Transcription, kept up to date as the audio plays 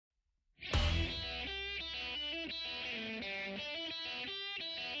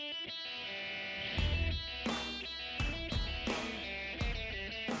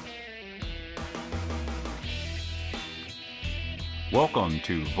Welcome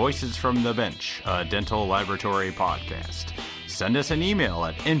to Voices from the Bench, a dental laboratory podcast. Send us an email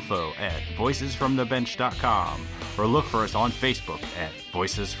at info@voicesfromthebench.com or look for us on Facebook at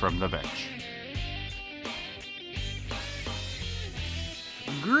Voices from the Bench.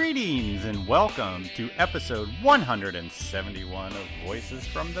 Greetings and welcome to episode 171 of Voices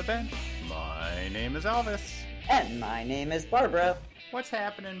from the Bench. My name is Elvis. And my name is Barbara. What's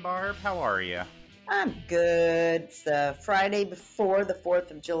happening, Barb? How are you? I'm good. It's the Friday before the 4th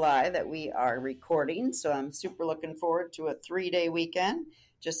of July that we are recording, so I'm super looking forward to a 3-day weekend.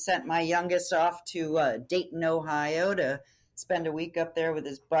 Just sent my youngest off to Dayton, Ohio to spend a week up there with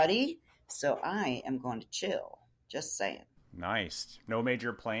his buddy, so I am going to chill. Just saying. Nice. No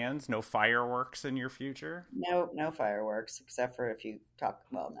major plans? No fireworks in your future? No fireworks, except for if you talk,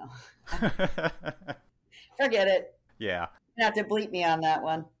 well, no. Forget it. Yeah. You have to bleep me on that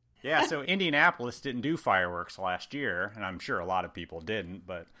one. Yeah, so Indianapolis didn't do fireworks last year, and I'm sure a lot of people didn't,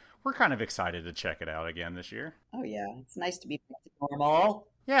 but we're kind of excited to check it out again this year. Oh, yeah. It's nice to be back to normal.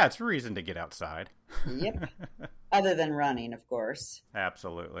 Yeah, it's a reason to get outside. Yep. Other than running, of course.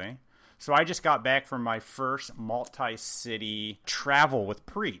 Absolutely. So I just got back from my first multi-city travel with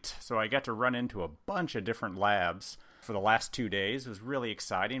Preet. So I got to run into a bunch of different labs for the last 2 days. It was really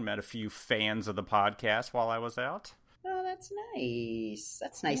exciting. Met a few fans of the podcast while I was out. Oh, that's nice.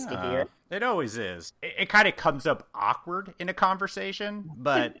 That's nice to hear. It always is. It kind of comes up awkward in a conversation,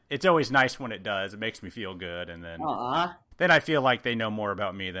 but it's always nice when it does. It makes me feel good, and then I feel like they know more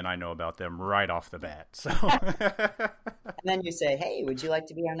about me than I know about them right off the bat. So, and then you say, "Hey, would you like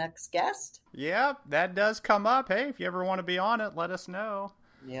to be our next guest?" Yeah, that does come up. Hey, if you ever want to be on it, let us know.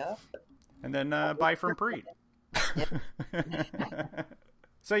 Yeah. And then bye from Preet.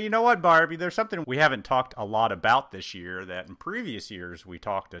 So you know what, Barbie? There's something we haven't talked a lot about this year that in previous years we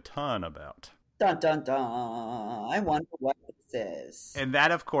talked a ton about. Dun, dun, dun. I wonder what this is. And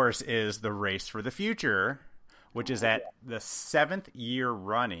that, of course, is the Race for the Future, which is at the 7th year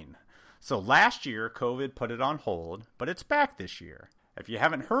running. So last year, COVID put it on hold, but it's back this year. If you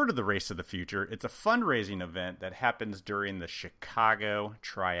haven't heard of the Race of the Future, it's a fundraising event that happens during the Chicago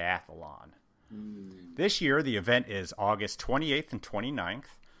Triathlon. This year, the event is August 28th and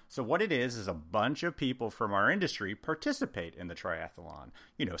 29th. So what it is a bunch of people from our industry participate in the triathlon.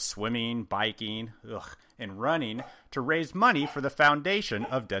 You know, swimming, biking, and running to raise money for the Foundation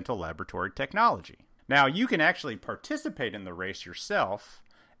of Dental Laboratory Technology. Now, you can actually participate in the race yourself,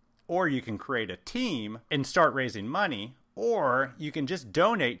 or you can create a team and start raising money, or you can just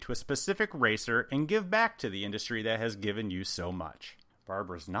donate to a specific racer and give back to the industry that has given you so much.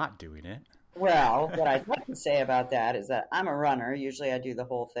 Barbara's not doing it. Well, what I'd like to say about that is that I'm a runner. Usually I do the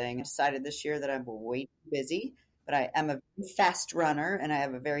whole thing. I decided this year that I'm way too busy, but I am a fast runner and I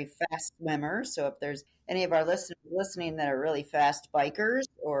have a very fast swimmer. So if there's any of our listeners listening that are really fast bikers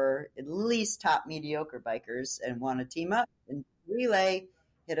or at least top mediocre bikers and want to team up and relay,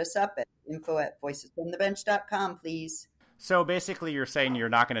 hit us up at info@voicesfromthebench.com, please. So basically you're saying you're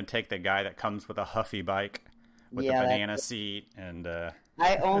not going to take the guy that comes with a huffy bike with a banana seat and...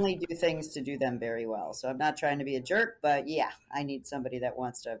 I only do things to do them very well. So I'm not trying to be a jerk, but yeah, I need somebody that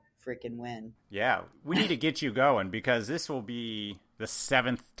wants to freaking win. Yeah, we need to get you going because this will be the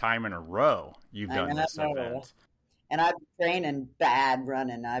 7th time in a row you've done this event. And I've been training bad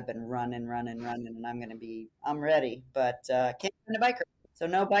running. I've been running, and I'm ready, but can't find a biker. So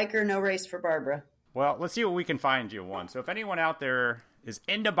no biker, no race for Barbara. Well, let's see what we can find you one. So if anyone out there is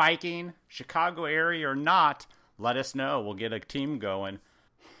into biking, Chicago area or not, let us know. We'll get a team going.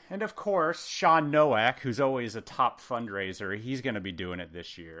 And of course, Sean Nowak, who's always a top fundraiser, he's going to be doing it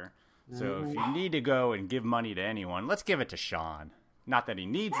this year. So if you need to go and give money to anyone, let's give it to Sean. Not that he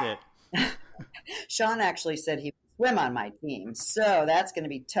needs it. Sean actually said he would swim on my team. So that's going to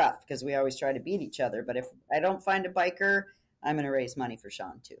be tough because we always try to beat each other. But if I don't find a biker, I'm going to raise money for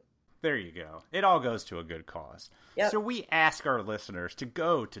Sean too. There you go. It all goes to a good cause. Yep. So we ask our listeners to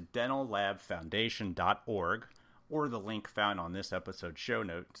go to dentallabfoundation.org or the link found on this episode's show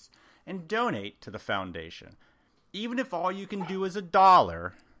notes, and donate to the foundation. Even if all you can do is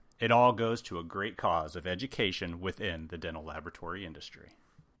 $1, it all goes to a great cause of education within the dental laboratory industry.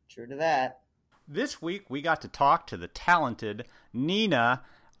 True to that. This week, we got to talk to the talented Nina.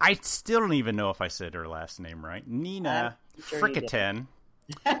 I still don't even know if I said her last name right. Nina Frketin.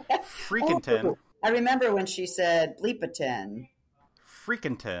 Frketin. Oh, I remember when she said bleepatin.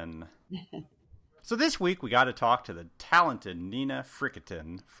 Frketin. So this week, we got to talk to the talented Nina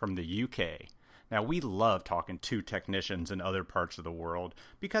Frketin from the UK. Now, we love talking to technicians in other parts of the world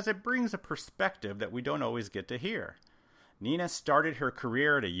because it brings a perspective that we don't always get to hear. Nina started her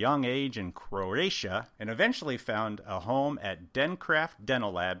career at a young age in Croatia and eventually found a home at Dencraft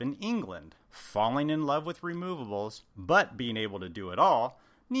Dental Lab in England. Falling in love with removables, but being able to do it all,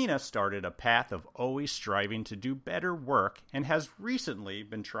 Nina started a path of always striving to do better work and has recently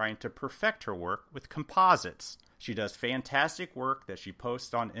been trying to perfect her work with composites. She does fantastic work that she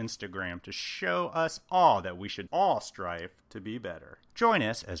posts on Instagram to show us all that we should all strive to be better. Join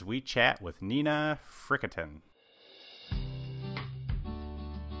us as we chat with Nina Frketin.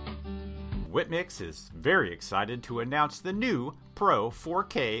 Whitmix is very excited to announce the new Pro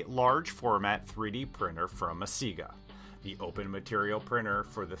 4K large format 3D printer from Asiga. The open material printer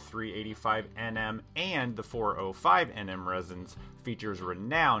for the 385NM and the 405NM resins features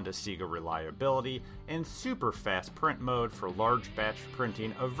renowned Asiga reliability and super fast print mode for large batch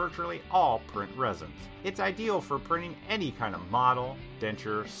printing of virtually all print resins. It's ideal for printing any kind of model,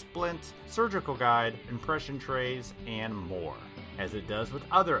 denture, splint, surgical guide, impression trays, and more. As it does with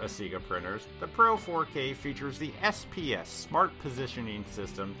other Asiga printers, the Pro 4K features the SPS Smart Positioning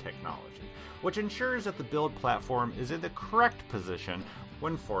System technology, which ensures that the build platform is in the correct position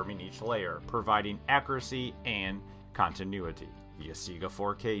when forming each layer, providing accuracy and continuity. The Asiga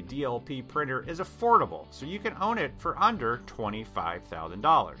 4K DLP printer is affordable, so you can own it for under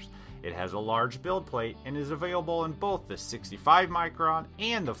 $25,000. It has a large build plate and is available in both the 65 micron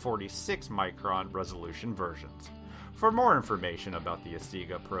and the 46 micron resolution versions. For more information about the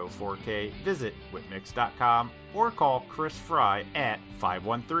Asiga Pro 4K, visit whitmix.com or call Chris Frye at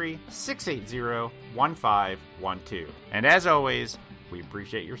 513-680-1512. And as always, we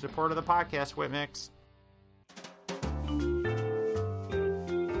appreciate your support of the podcast, Whitmix.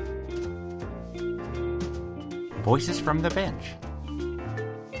 Voices from the Bench.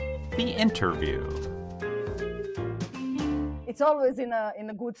 The interview. It's always in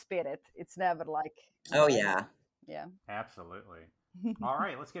a good spirit. It's never like... Oh, yeah. Yeah. Absolutely. All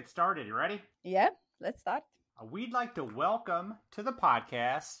right, let's get started. You ready? Yeah, let's start. We'd like to welcome to the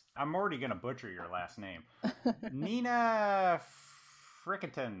podcast, I'm already going to butcher your last name, Nina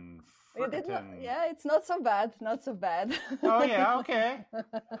Frketin. Yeah, it's not so bad. Not so bad. Oh, yeah, okay.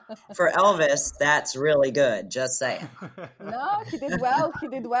 For Elvis, that's really good. Just saying. No, he did well. He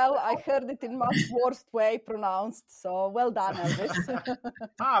did well. I heard it in much worse way pronounced. So well done, Elvis.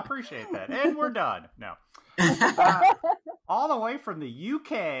 I appreciate that. And we're done. No. All the way from the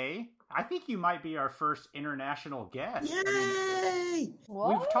UK. I think you might be our first international guest. Yay!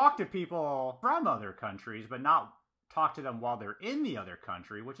 We've talked to people from other countries, but not talked to them while they're in the other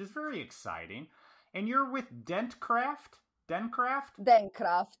country, which is very exciting. And you're with Dencraft? Yeah,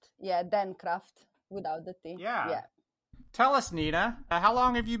 Dencraft without the T. Yeah. Tell us, Nina, how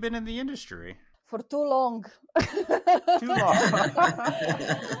long have you been in the industry? For too long. Too long.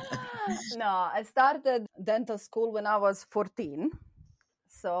 No, I started dental school when I was 14.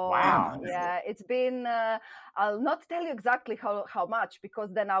 So, wow. Yeah, it's been, I'll not tell you exactly how much,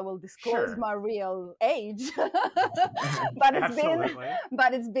 because then I will disclose my real age. but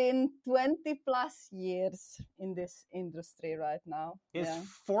it's been 20 plus years in this industry right now. Is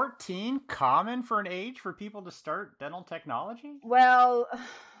 14 common for an age for people to start dental technology? Well,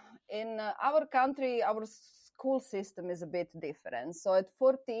 in our country, our school system is a bit different. So at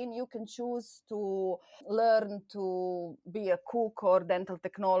 14, you can choose to learn to be a cook or dental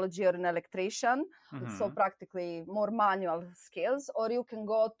technology or an electrician. Mm-hmm. So practically more manual skills. Or you can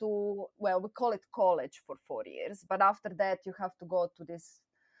go to, well, we call it college for 4 years. But after that, you have to go to this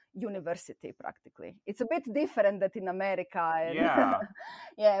university practically. It's a bit different than in America. And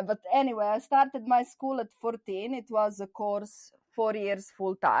yeah, but anyway, I started my school at 14. It was a course 4 years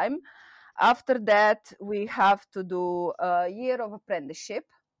full time. After that, we have to do a year of apprenticeship,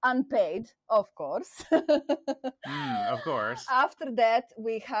 unpaid, of course. Of course. After that,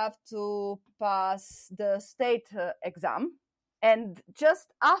 we have to pass the state exam. And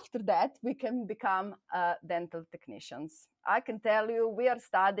just after that, we can become dental technicians. I can tell you, we are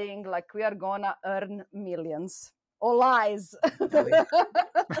studying like we are going to earn millions. All lies.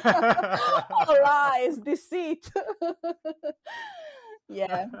 All lies, deceit.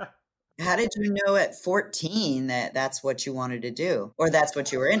 Yeah. How did you know at 14 that that's what you wanted to do, or that's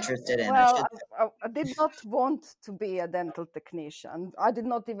what you were interested in? Well, I did not want to be a dental technician. I did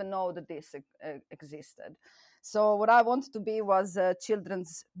not even know that this existed. So what I wanted to be was a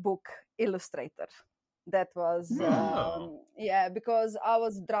children's book illustrator. That was, because I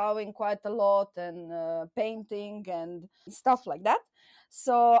was drawing quite a lot and painting and stuff like that.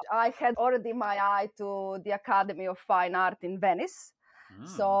 So I had already my eye to the Academy of Fine Art in Venice.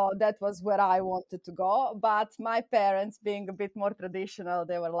 So that was where I wanted to go. But my parents, being a bit more traditional,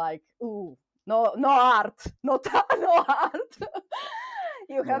 they were like, ooh, no art, no art.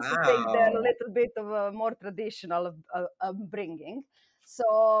 You have to take there a little bit of a more traditional bringing.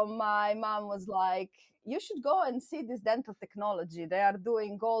 So my mom was like, you should go and see this dental technology. They are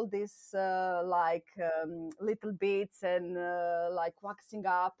doing all this little bits and like waxing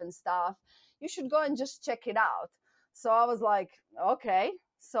up and stuff. You should go and just check it out. So I was like, okay.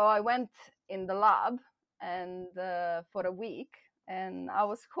 So I went in the lab and for a week, and I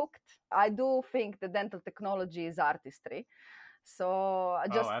was hooked. I do think the dental technology is artistry. So I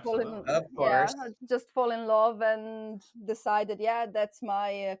just fall in love and decided, that's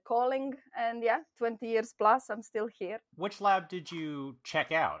my calling. And 20 years plus, I'm still here. Which lab did you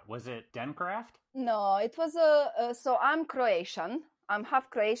check out? Was it Dencraft? No, it was so I'm Croatian. I'm half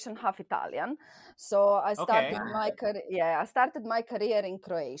Croatian, half Italian. So I started I started my career in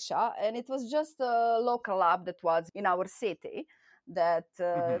Croatia, and it was just a local lab that was in our city that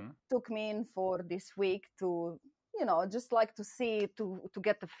took me in for this week to, just like to see, to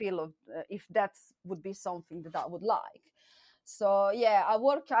get a feel of if that would be something that I would like. So I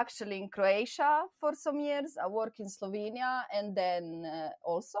worked actually in Croatia for some years. I worked in Slovenia and then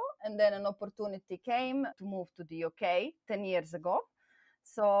an opportunity came to move to the UK 10 years ago.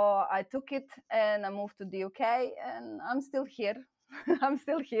 So I took it and I moved to the UK, and I'm still here. I'm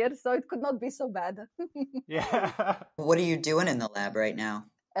still here, so it could not be so bad. Yeah. What are you doing in the lab right now?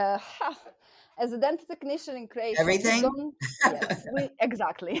 As a dental technician in Croatia, everything.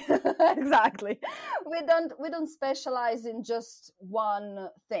 Exactly. We don't specialize in just one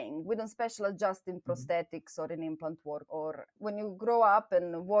thing. We don't specialize just in prosthetics or in implant work. Or when you grow up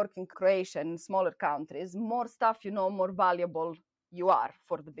and work in Croatia and smaller countries, more stuff more valuable you are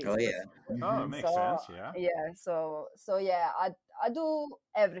for the business. Oh yeah. Oh, it makes sense. Yeah. Yeah. So I do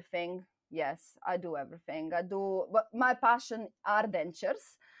everything. Yes, I do everything. But my passion are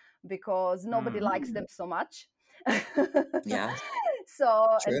dentures, because nobody likes them so much. Yeah.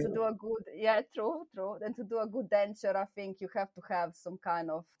 So, true. And to do a good, true. And to do a good denture, I think you have to have some kind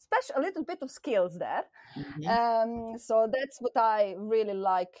of a little bit of skills there. Mm-hmm. So that's what I really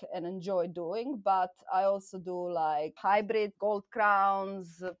like and enjoy doing. But I also do like hybrid, gold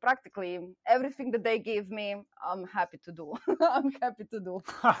crowns, practically everything that they give me, I'm happy to do.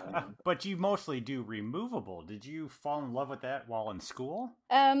 But you mostly do removable. Did you fall in love with that while in school?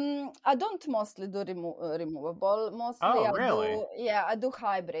 I don't mostly do removable. Mostly really? I do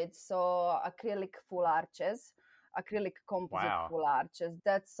hybrids, so acrylic full arches, acrylic composite full arches.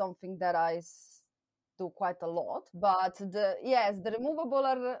 That's something that I do quite a lot. But the removable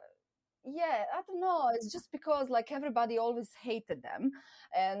are, I don't know. It's just because like everybody always hated them,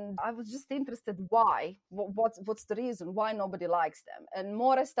 and I was just interested why. What's the reason why nobody likes them? And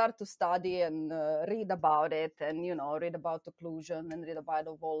more I start to study and read about it, and read about occlusion and read about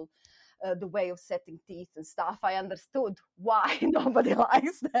all the way of setting teeth and stuff, I understood why nobody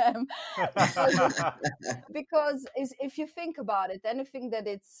likes them. Because if you think about it, anything that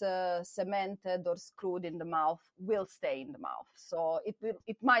it's cemented or screwed in the mouth will stay in the mouth. So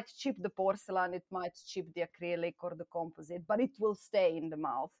it might chip the porcelain, it might chip the acrylic or the composite, but it will stay in the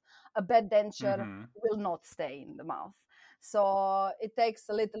mouth. A bad denture will not stay in the mouth. So it takes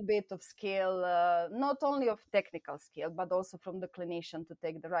a little bit of skill, not only of technical skill, but also from the clinician to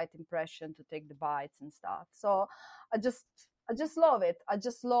take the right impression, to take the bites and stuff. So I just love it. I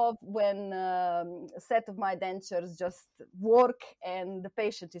just love when a set of my dentures just work and the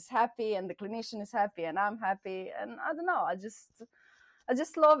patient is happy and the clinician is happy and I'm happy. And I don't know, I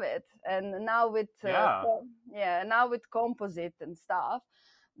just love it. And now with now with composite and stuff,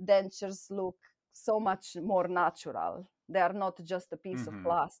 dentures look so much more natural. They are not just a piece of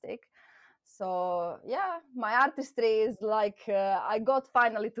plastic. So my artistry is like I got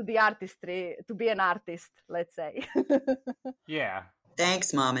finally to the artistry to be an artist, let's say. Yeah.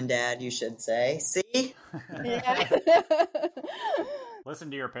 Thanks, Mom and Dad, you should say. See? Yeah.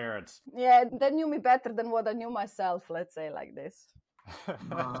 Listen to your parents. Yeah, they knew me better than what I knew myself, let's say like this.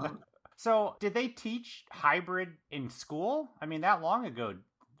 So did they teach hybrid in school? I mean, that long ago,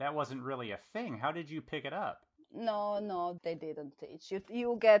 that wasn't really a thing. How did you pick it up? No, they didn't teach.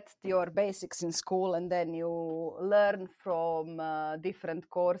 You get your basics in school, and then you learn from different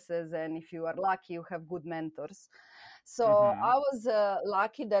courses, and if you are lucky, you have good mentors. So I was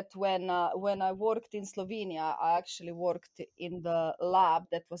lucky that when I worked in Slovenia, I actually worked in the lab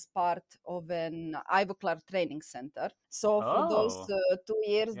that was part of an Ivoclar training center. So for those 2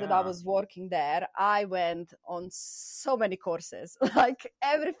 years that I was working there, I went on so many courses, like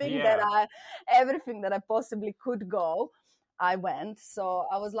everything that I possibly could go. I went. So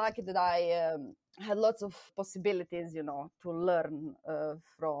I was lucky that I had lots of possibilities, to learn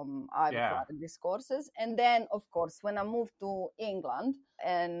from Ivor in these courses. And then, of course, when I moved to England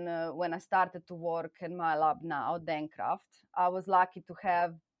and when I started to work in my lab now, Dencraft, I was lucky to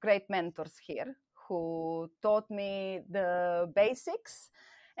have great mentors here who taught me the basics.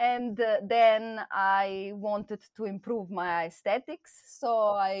 And then I wanted to improve my aesthetics. So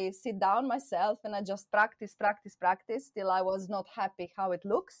I sit down myself and I just practice till I was not happy how it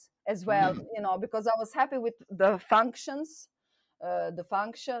looks as well, because I was happy with the function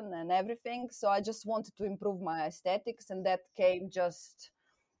and everything. So I just wanted to improve my aesthetics. And that came just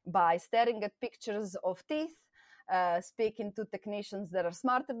by staring at pictures of teeth, speaking to technicians that are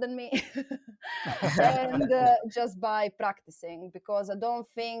smarter than me, and just by practicing, because I don't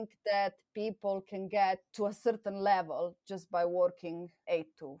think that people can get to a certain level just by working 8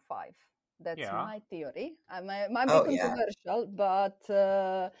 to 5. That's my theory. I might be controversial,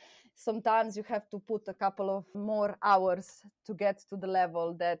 but sometimes you have to put a couple of more hours to get to the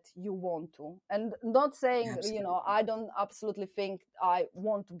level that you want to. And not saying, I don't absolutely think I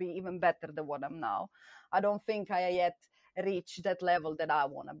want to be even better than what I'm now. I don't think I yet reached that level that I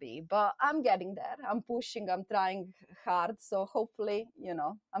want to be, but I'm getting there. I'm pushing, I'm trying hard. So hopefully,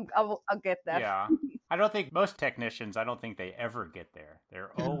 I'll get there. Yeah. I don't think most technicians, they ever get there.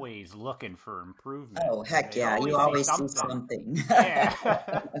 They're always looking for improvement. Oh, heck yeah. You always see something.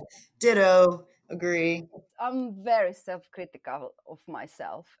 Yeah. Ditto. Agree. I'm very self-critical of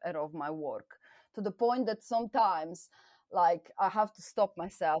myself and of my work, to the point that sometimes I have to stop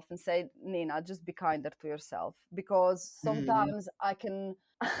myself and say, Nina, just be kinder to yourself, because sometimes I can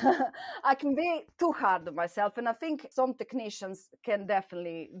I can be too hard on myself. And I think some technicians can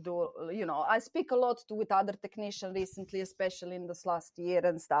definitely do, I speak a lot with other technicians recently, especially in this last year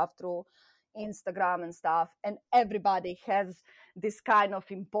and stuff, through Instagram and stuff, and everybody has this kind of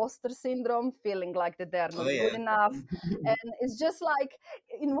imposter syndrome, feeling like that they're not good enough. And it's just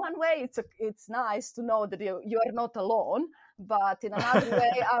in one way it's nice to know that you are not alone, but in another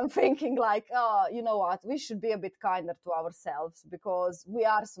way I'm thinking you know what, we should be a bit kinder to ourselves, because we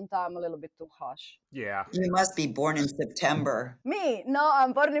are sometimes a little bit too harsh. Yeah. You must be born in September. Me? No,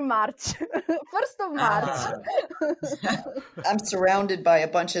 I'm born in March. 1st of March. I'm surrounded by a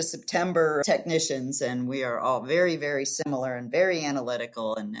bunch of September technicians, and we are all very, very similar and very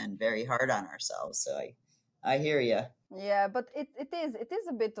analytical and very hard on ourselves. So I hear you. Yeah, but it is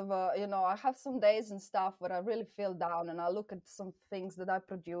a bit of a, I have some days and stuff where I really feel down, and I look at some things that I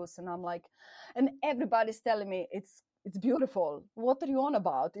produce and I'm like, and everybody's telling me it's beautiful. What are you on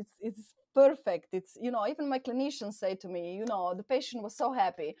about? It's perfect. It's, even my clinicians say to me, the patient was so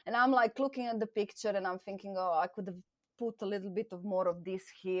happy. And I'm looking at the picture and I'm thinking, oh, I could have put a little bit of more of this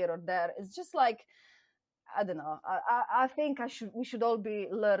here or there. It's just I don't know. I think we should all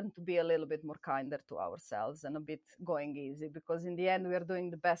learn to be a little bit more kinder to ourselves and a bit going easy, because in the end we are doing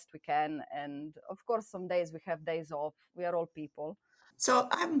the best we can. And of course, some days we have days off. We are all people. So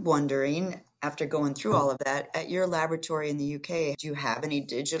I'm wondering, after going through all of that, at your laboratory in the UK, do you have any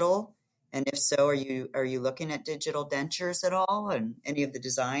digital? And if so, are you looking at digital dentures at all, and any of the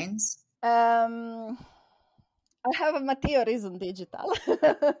designs? I have my theories on digital.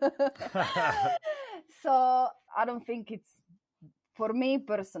 So I don't think it's, for me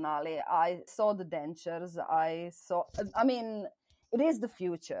personally, I saw the dentures. It is the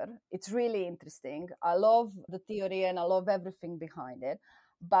future. It's really interesting. I love the theory and I love everything behind it.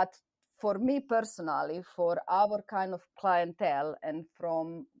 But for me personally, for our kind of clientele and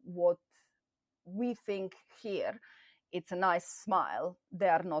from what we think here, it's a nice smile. They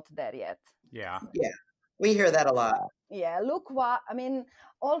are not there yet. Yeah. Yeah. We hear that a lot. Yeah,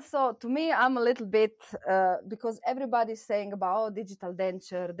 also to me, I'm a little bit, because everybody's saying about digital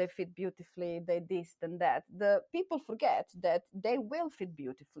denture, they fit beautifully, they this and that. The people forget that they will fit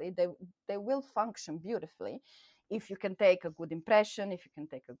beautifully, they will function beautifully if you can take a good impression, if you can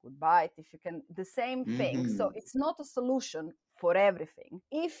take a good bite, if you can, the same thing. So it's not a solution for everything.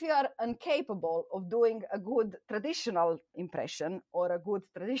 If you are incapable of doing a good traditional impression or a good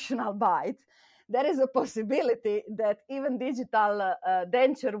traditional bite, there is a possibility that even digital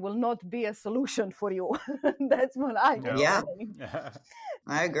denture will not be a solution for you. That's what I think. Yeah,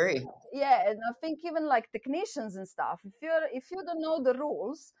 I agree. Yeah, and I think even technicians and stuff, if you don't know the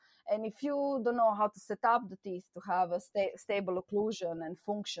rules, and if you don't know how to set up the teeth to have a stable occlusion and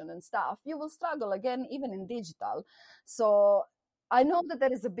function and stuff, you will struggle again, even in digital. So I know that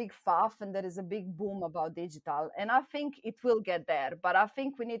there is a big faff and there is a big boom about digital, and I think it will get there. But I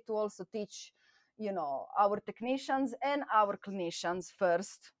think we need to also teach, our technicians and our clinicians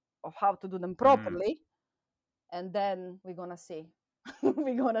first of how to do them properly. and then we're gonna see.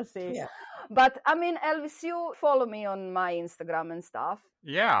 We're gonna see. Yeah. But I mean, Elvis, you follow me on my Instagram and stuff.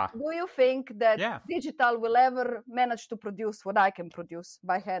 Yeah. Do you think that Yeah. digital will ever manage to produce what I can produce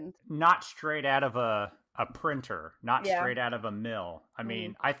by hand? Not straight out of a printer, not Yeah. straight out of a mill. I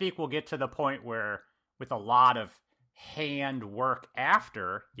mean, I think we'll get to the point where with a lot of hand work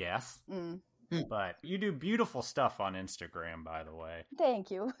after, yes. But you do beautiful stuff on Instagram, by the way.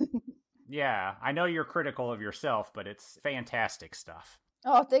 Thank you. Yeah, I know you're critical of yourself, but it's fantastic stuff.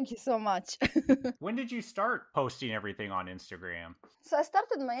 Oh, thank you so much. When did you start posting everything on Instagram? So I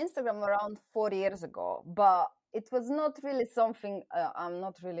started my Instagram around 4 years ago, but it was not really something, I'm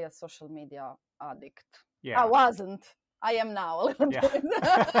not really a social media addict. Yeah. I wasn't. I am now a little bit.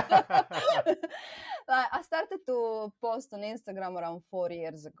 I started to post on Instagram around 4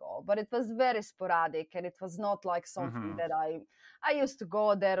 years ago, but it was very sporadic, and it was not like something that I used to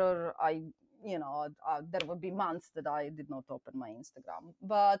go there, or there would be months that I did not open my Instagram.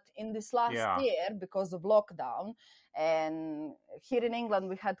 But in this last year, because of lockdown, and here in England,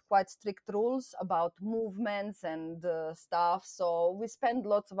 we had quite strict rules about movements and stuff. So we spend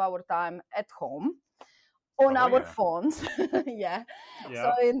lots of our time at home on our phones.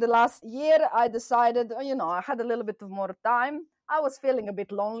 So in the last year, I decided, I had a little bit of more time. I was feeling a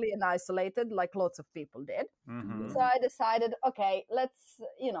bit lonely and isolated, like lots of people did. So I decided, okay, let's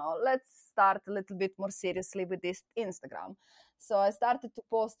start a little bit more seriously with this Instagram. So I started to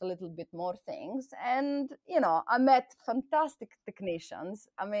post a little bit more things, and, I met fantastic technicians.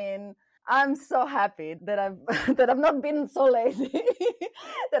 I mean, I'm so happy that I've not been so lazy,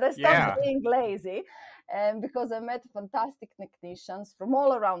 that I stopped being lazy. And because I met fantastic technicians from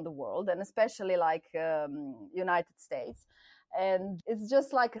all around the world, and especially like United States. And it's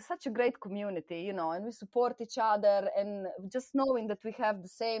just like such a great community, and we support each other, and just knowing that we have the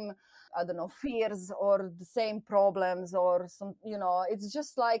same, fears or the same problems, or some, it's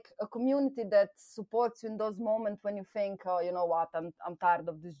just like a community that supports you in those moments when you think, oh, you know what, I'm tired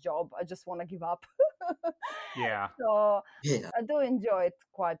of this job. I just want to give up. So I do enjoy it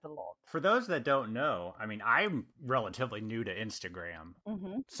quite a lot. For those that don't know, I mean, I'm relatively new to Instagram.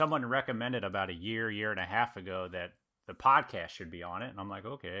 Someone recommended about a year and a half ago that the podcast should be on it. And I'm like,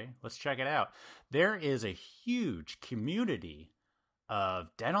 okay, let's check it out. There is a huge community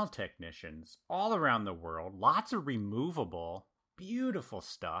of dental technicians all around the world. Lots of removable, beautiful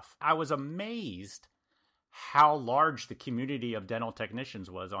stuff. I was amazed how large the community of dental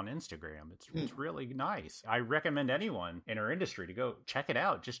technicians was on Instagram. It's really nice. I recommend anyone in our industry to go check it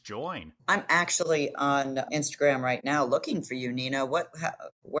out. Just join. I'm actually on Instagram right now looking for you, Nina. Where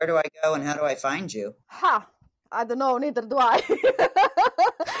do I go and how do I find you? I don't know, neither do I.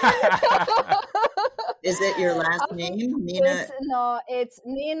 Is it your last name, Nina? It's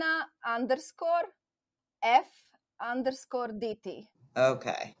Nina _F_DT.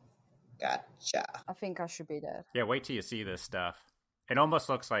 Okay, gotcha. I think I should be there. Yeah, wait till you see this stuff. It almost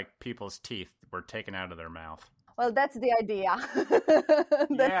looks like people's teeth were taken out of their mouth. Well, that's the idea.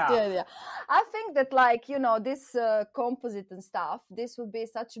 The idea. I think that, this composite and stuff, this will be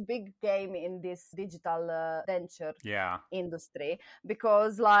such a big game in this digital denture industry,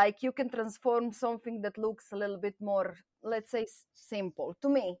 because, you can transform something that looks a little bit more, let's say, simple. To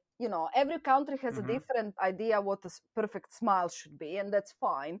me, every country has a different idea what a perfect smile should be, and that's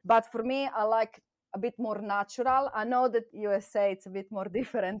fine. But for me, I like a bit more natural. I know that USA it's a bit more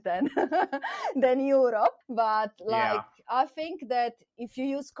different than Europe, but I think that if you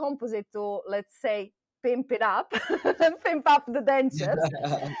use composite to, let's say, pimp it up, pimp up the dentures,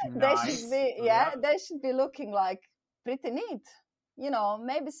 they should be looking like pretty neat.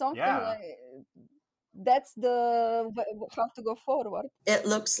 Maybe something like that's how to go forward. It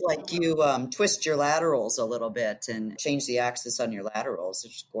looks like you twist your laterals a little bit and change the axis on your laterals.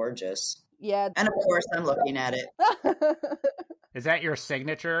 It's gorgeous. Yeah. And of course, I'm looking at it. Is that your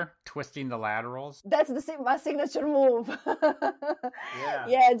signature, twisting the laterals? That's my signature move.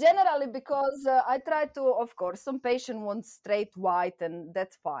 Yeah, generally, because I try to, of course, some patient wants straight white, and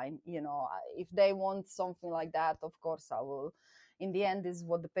that's fine. If they want something like that, of course, I will. In the end, is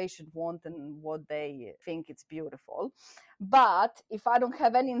what the patient wants and what they think it's beautiful. But if I don't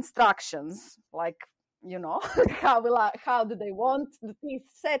have any instructions, how do they want the teeth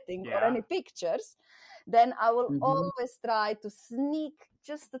setting or any pictures, then I will always try to sneak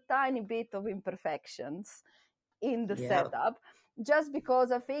just a tiny bit of imperfections in the setup, just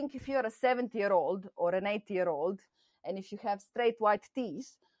because I think if you're a 70-year-old or an 80-year-old, and if you have straight white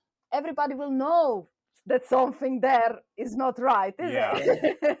teeth, everybody will know that something there is not right, is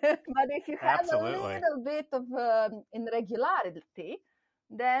it? But if you have a little bit of irregularity,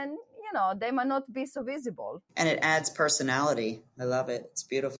 then, they might not be so visible. And it adds personality. I love it. It's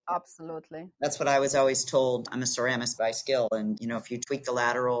beautiful. Absolutely. That's what I was always told. I'm a ceramist by skill. And, if you tweak the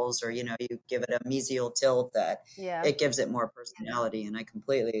laterals or, you give it a mesial tilt, that it gives it more personality. And I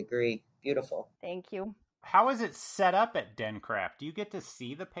completely agree. Beautiful. Thank you. How is it set up at DenCraft? Do you get to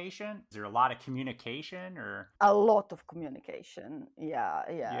see the patient? Is there a lot of communication or? A lot of communication.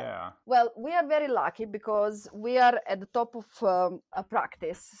 Yeah. Well, we are very lucky because we are at the top of a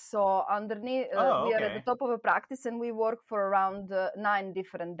practice. So underneath, we are at the top of a practice, and we work for around 9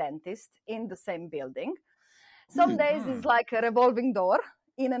 different dentists in the same building. Some days it's like a revolving door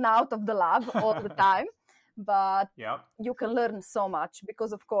in and out of the lab all the time. But you can learn so much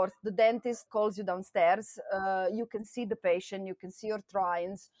because, of course, the dentist calls you downstairs. You can see the patient. You can see your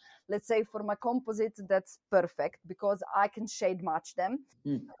try-ins. Let's say for my composites, that's perfect because I can shade match them.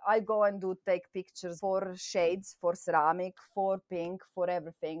 I go and take pictures for shades, for ceramic, for pink, for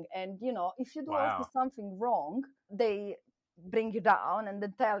everything. And, if you do also something wrong, they bring you down and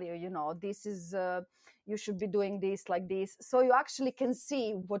then tell you, this is... you should be doing this like this. So you actually can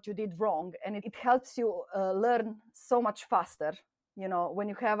see what you did wrong, and it helps you learn so much faster. When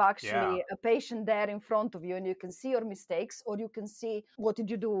you have actually a patient there in front of you and you can see your mistakes, or you can see what did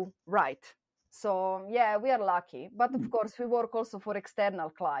you do right. So yeah, we are lucky. But of course, we work also for external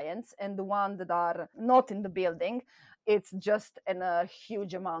clients, and the ones that are not in the building, it's just a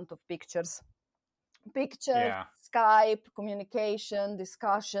huge amount of pictures, Skype, communication,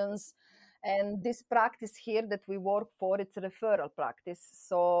 discussions. And this practice here that we work for, it's a referral practice.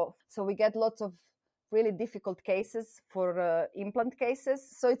 So we get lots of really difficult cases for implant cases.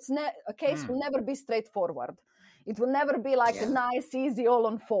 So a case will never be straightforward. It will never be like a nice, easy all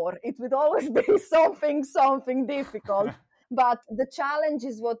on 4. It would always be something difficult. But the challenge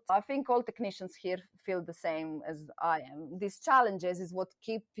is what I think all technicians here feel the same as I am. These challenges is what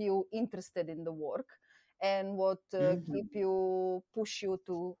keep you interested in the work, and what push you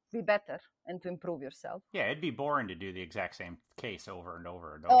to be better and to improve yourself. Yeah, it'd be boring to do the exact same case over and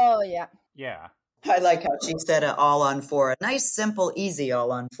over and over. Oh, yeah. Yeah. I like how she said it all on 4. A nice, simple, easy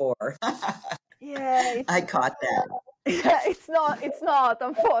all on 4. Yeah. I caught that. Yeah, it's not,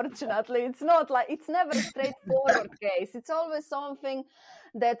 unfortunately. It's never a straightforward case. It's always something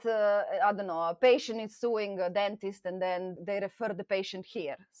that, I don't know, a patient is suing a dentist and then they refer the patient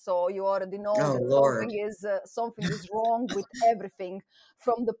here. So you already know something is wrong with everything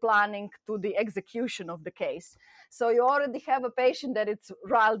from the planning to the execution of the case. So you already have a patient that it's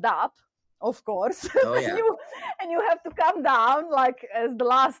riled up, of course. Oh, yeah. and you have to come down like as the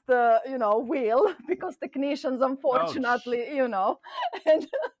last, wheel, because technicians, unfortunately, and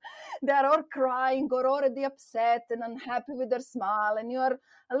they're all crying or already upset and unhappy with their smile. And you're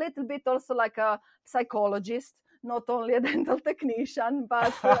a little bit also like a psychologist, not only a dental technician,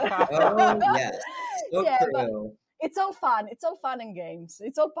 but... oh, yes. So true. It's all fun. It's all fun and games.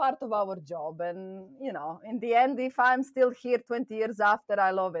 It's all part of our job. And, in the end, if I'm still here 20 years after, I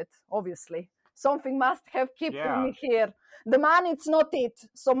love it, obviously. Something must have kept me here. The money, it's not it.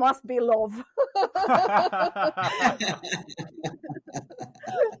 So must be love.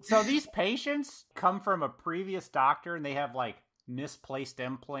 So these patients come from a previous doctor and they have like misplaced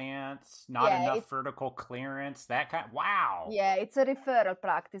implants, not enough vertical clearance, that kind. Wow. Yeah, it's a referral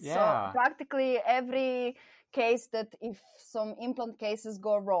practice. Yeah. So practically every case that if some implant cases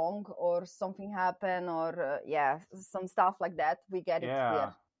go wrong or something happen or some stuff like that, we get it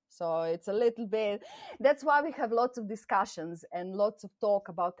here. So it's a little bit, that's why we have lots of discussions and lots of talk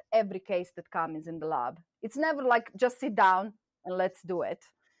about every case that comes in the lab. It's never like just sit down and let's do it.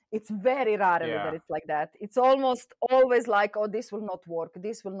 It's very rarely that it's like that. It's almost always like, oh, this will not work.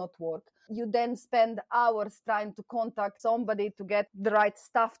 This will not work. You then spend hours trying to contact somebody to get the right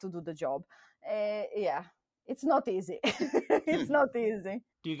stuff to do the job. It's not easy. It's not easy.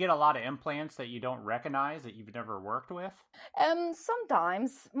 Do you get a lot of implants that you don't recognize that you've never worked with?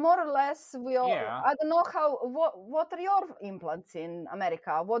 Sometimes, more or less, we all. Yeah. I don't know what are your implants in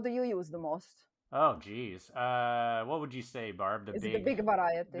America? What do you use the most? Oh, geez. What would you say, Barb? The big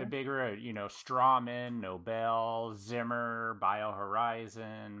variety. The bigger, Straumann, Nobel, Zimmer,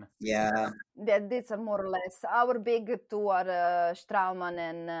 BioHorizon. Yeah. These are more or less. Our big two are Straumann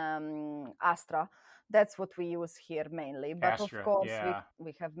and Astra. That's what we use here mainly. But Astra, of course,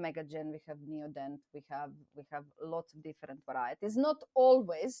 we have Megagen, we have Neodent, we have lots of different varieties. Not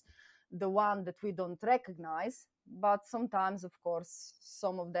always the one that we don't recognize, but sometimes, of course,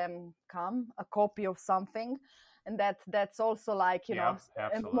 some of them come, a copy of something. And that's also like,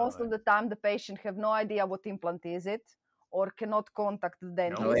 and most of the time the patient have no idea what implant is it or cannot contact the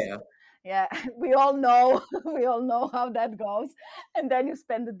dentist. Oh, yeah. Yeah, we all know we all know how that goes. And then you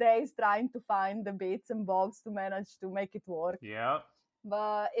spend the days trying to find the bits and bobs to manage to make it work. Yep.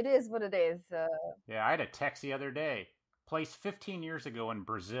 But it is what it is. Yeah, I had a text the other day. Placed 15 years ago in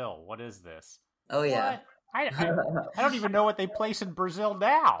Brazil. What is this? Oh yeah. What? I don't even know what they place in Brazil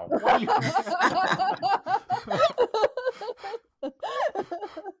now. What do you...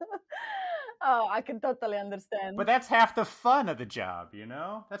 Oh, I can totally understand. But that's half the fun of the job, you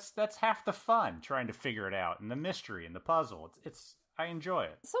know? That's half the fun, trying to figure it out, and the mystery and the puzzle. It's I enjoy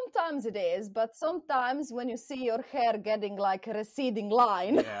it. Sometimes it is, but sometimes when you see your hair getting like a receding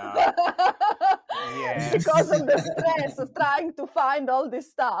line, Yeah. Yes. because of the stress of trying to find all this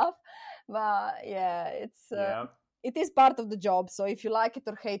stuff. But yeah, it is part of the job. So if you like it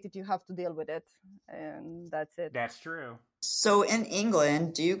or hate it, you have to deal with it, and that's it. That's true. So in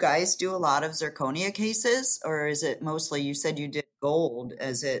England, do you guys do a lot of zirconia cases, or is it mostly, you said you did gold?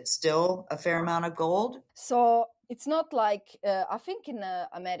 Is it still a fair amount of gold? So it's not like, I think in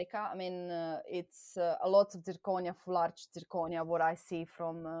America, I mean, it's a lot of zirconia, full arch zirconia, what I see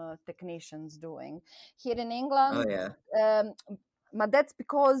from technicians doing. Here in England, Oh yeah. but that's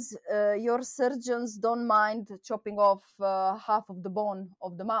because your surgeons don't mind chopping off half of the bone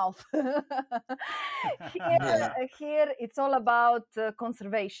of the mouth. Here it's all about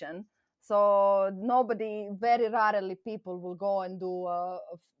conservation. So very rarely people will go and do a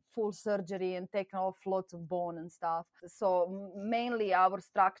full surgery and take off lots of bone and stuff. So mainly our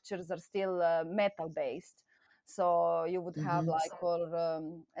structures are still metal based. So you would have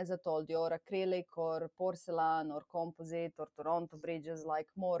as I told you, or acrylic or porcelain or composite or Toronto bridges, like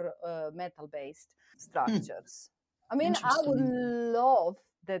more metal-based structures. I mean, I would love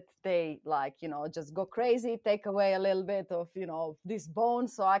that they just go crazy, take away a little bit of, this bone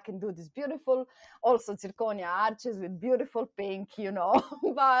so I can do this beautiful, also zirconia arches with beautiful pink,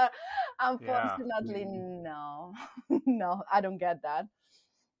 but unfortunately, no, no, I don't get that.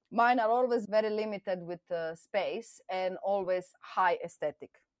 Mine are always very limited with space and always high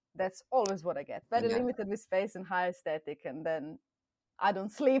aesthetic. That's always what I get. Very limited with space and high aesthetic. And then I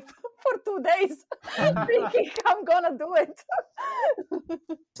don't sleep for 2 days thinking I'm going to do it.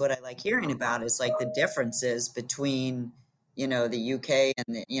 What I like hearing about is like the differences between, the UK and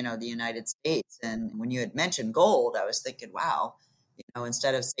the United States. And when you had mentioned gold, I was thinking, wow,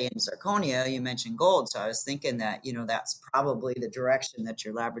 instead of saying zirconia, you mentioned gold. So I was thinking that, that's probably the direction that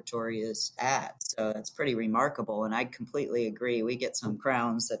your laboratory is at. So that's pretty remarkable. And I completely agree. We get some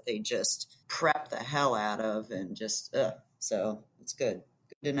crowns that they just prep the hell out of and just, so it's good.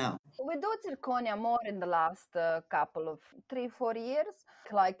 Good to know. We do zirconia more in the last couple of 3-4 years,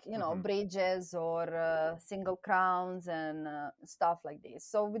 like, bridges or single crowns and stuff like this.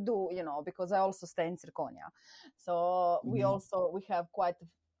 So we do, because I also stay in zirconia. So we have quite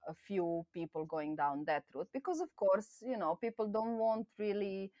a few people going down that route because, of course, people don't want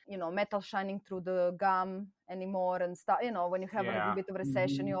really, metal shining through the gum anymore and stuff. When you have a little bit of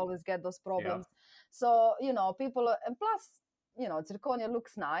recession, you always get those problems. So, people, and plus, zirconia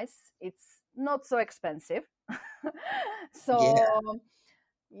looks nice. It's not so expensive. So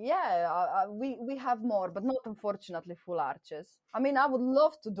we have more, but not unfortunately full arches. I mean, I would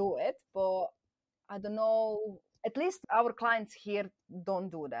love to do it, but I don't know. At least our clients here don't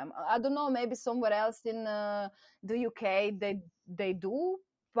do them. I don't know, maybe somewhere else in the UK they do,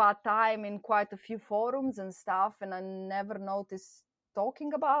 but I'm in quite a few forums and stuff, and I never noticed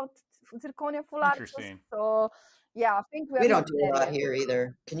talking about zirconia full arches. So yeah, I think we don't do a lot here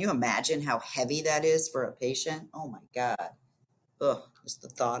either. Can you imagine how heavy that is for a patient? Oh my God. Ugh, just the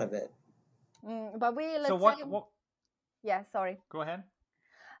thought of it. But yeah, sorry. Go ahead.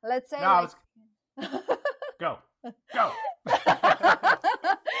 Let's say Go.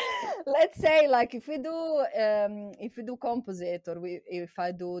 Let's say like if we do composite, or if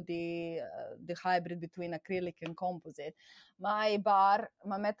I do the hybrid between acrylic and composite, my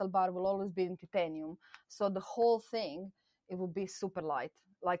metal bar will always be in titanium. So the whole thing, it will be super light.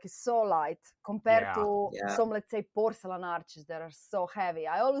 Like it's so light compared to some, let's say, porcelain arches that are so heavy.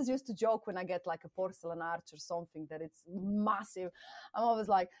 I always used to joke when I get like a porcelain arch or something that it's massive. I'm always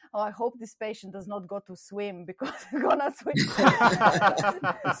like, oh, I hope this patient does not go to swim because he's gonna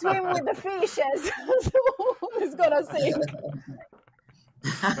swim with the fishes. So he's gonna sink.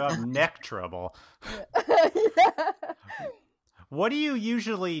 Neck trouble. What do you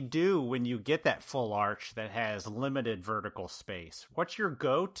usually do when you get that full arch that has limited vertical space? What's your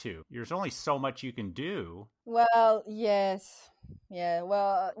go-to? There's only so much you can do. Well, yes. Yeah,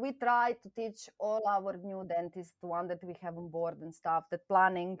 well, we try to teach all our new dentists, the one that we have on board and stuff, that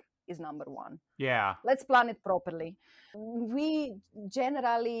planning is number one. Yeah. Let's plan it properly. We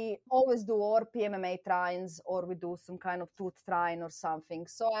generally always do or PMMA trines or we do some kind of tooth trine or something.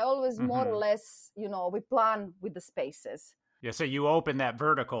 So I always more or less, we plan with the spaces. Yeah, so you open that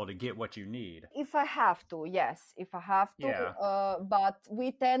vertical to get what you need. If I have to, yes. If I have to. Yeah. But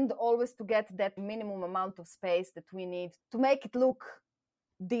we tend always to get that minimum amount of space that we need to make it look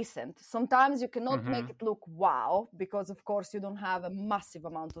decent. Sometimes you cannot make it look wow, because of course you don't have a massive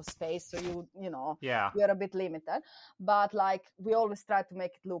amount of space, so you're a bit limited. But like we always try to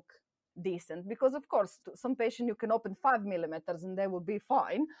make it look decent, because of course some patient you can open 5 millimeters and they will be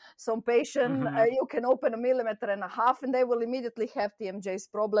fine. Some patient you can open 1.5 millimeters and they will immediately have TMJ's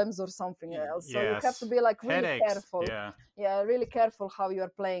problems or something else. So you have to be like really Headaches. careful. Yeah, really careful how you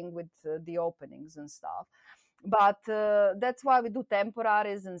are playing with the openings and stuff. But that's why we do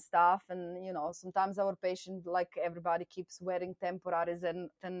temporaries and stuff. And, sometimes our patient, like everybody, keeps wearing temporaries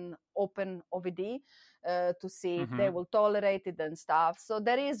and open OVD to see if they will tolerate it and stuff. So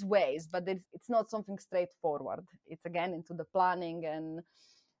there is ways, but it's not something straightforward. It's again into the planning, and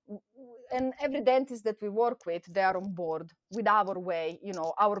every dentist that we work with, they are on board with our way,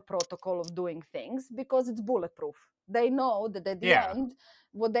 our protocol of doing things, because it's bulletproof. They know that at the end,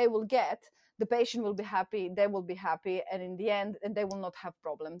 what they will get, the patient will be happy, they will be happy, and in the end, and they will not have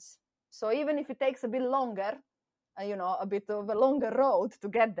problems. So even if it takes a bit longer, a bit of a longer road to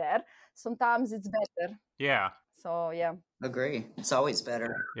get there, sometimes it's better. Yeah. So, yeah. Agree. It's always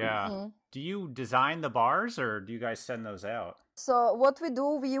better. Yeah. Do you design the bars, or do you guys send those out? So what we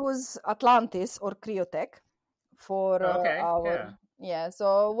do, we use Atlantis or Cryotech for our... Yeah,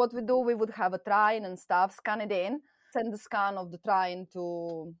 so what we do, we would have a trine and stuff, scan it in, send the scan of the trine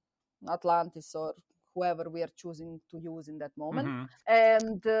to Atlantis or whoever we are choosing to use in that moment.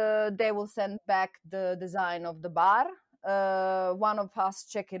 And they will send back the design of the bar. One of us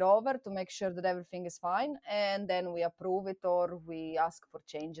check it over to make sure that everything is fine, and then we approve it or we ask for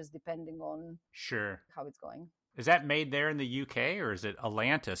changes depending on how it's going. Is that made there in the UK, or is it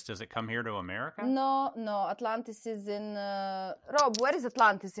Atlantis? Does it come here to America? No, Atlantis is in... Rob, where is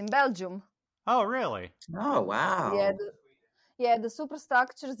Atlantis? In Belgium. Oh, really? Oh, wow. Yeah, the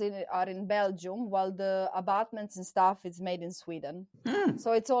superstructures are in Belgium, while the abutments and stuff is made in Sweden.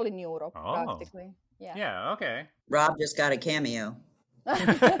 So it's all in Europe, practically. Yeah, okay. Rob just got a cameo. Rob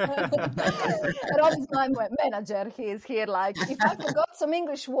is my manager. He is here like, if I forgot some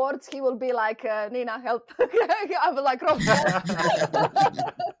English words, he will be like, Nina, help. I will like, Rob, help.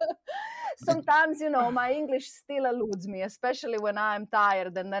 Sometimes, my English still eludes me, especially when I'm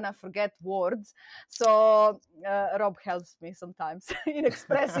tired and then I forget words. So Rob helps me sometimes in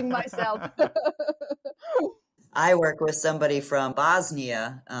expressing myself. I work with somebody from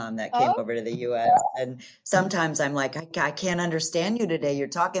Bosnia that came over to the U.S. And sometimes I'm like, I can't understand you today. You're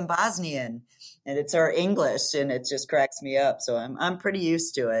talking Bosnian. And it's our English, and it just cracks me up. So I'm pretty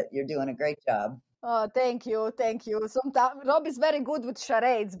used to it. You're doing a great job. Oh, thank you. Sometimes Rob is very good with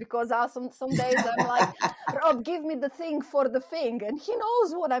charades, because some days I'm like, Rob, give me the thing for the thing, and he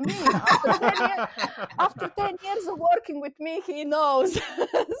knows what I mean. After 10 years of working with me, he knows.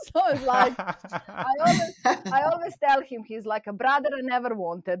 So it's like, I always tell him he's like a brother I never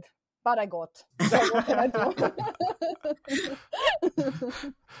wanted, but I got. So what can I do?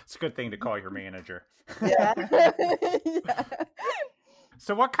 It's a good thing to call your manager. Yeah.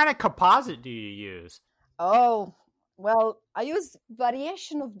 So what kind of composite do you use? Oh, well, I use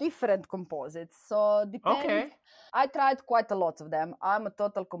variation of different composites. So depends. Okay. I tried quite a lot of them. I'm a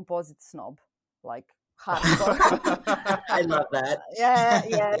total composite snob, like hardcore. I love that.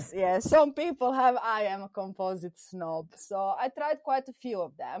 Yes. Some people I am a composite snob. So I tried quite a few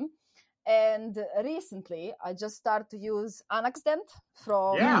of them. And recently, I just started to use Anaxdent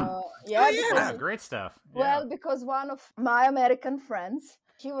from... Great stuff. Well, because one of my American friends,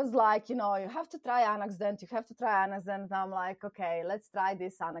 he was like, you have to try Anaxdent. And I'm like, okay, let's try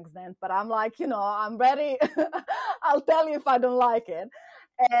this Anaxdent. But I'm like, I'm ready. I'll tell you if I don't like it.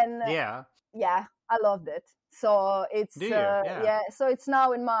 And I loved it. So it's so it's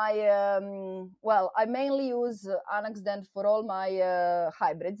now in my I mainly use Anaxdent for all my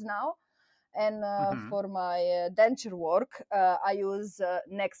hybrids now. And for my denture work, I use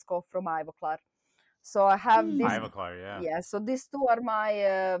Nexco from Ivoclar. So I have this. Ivoclar, yeah. So these two are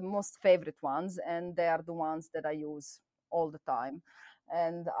my most favorite ones, and they are the ones that I use all the time.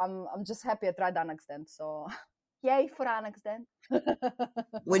 And I'm just happy I tried Anaxdent. So Yay for Annex then.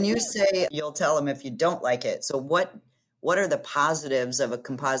 When you say you'll tell them if you don't like it, so what are the positives of a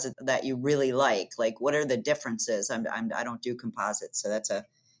composite that you really like? Like, what are the differences? I don't do composites, so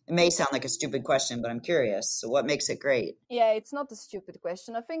it may sound like a stupid question, but I'm curious. So what makes it great? Yeah, it's not a stupid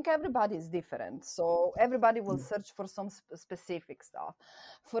question. I think everybody is different. So everybody will search for some specific stuff.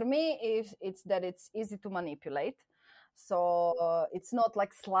 For me, it's that it's easy to manipulate. So it's not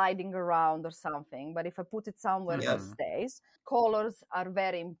like sliding around or something, but if I put it somewhere, Yeah. it stays. Colors are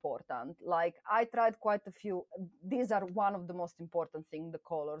very important. Like I tried quite a few. These are one of the most important things, the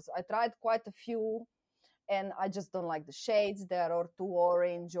colors. I tried quite a few and I just don't like the shades. They are or too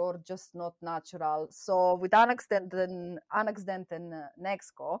orange or just not natural. So with Annex Dent and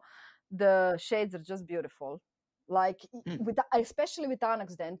Nexco, the shades are just beautiful. Like especially with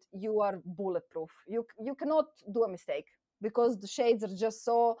Annex Dent, you are bulletproof. You cannot do a mistake because the shades are just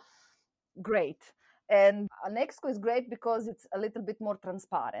so great. And Nexco is great because it's a little bit more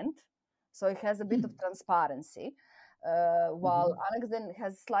transparent. So it has a bit of transparency. While Annex Dent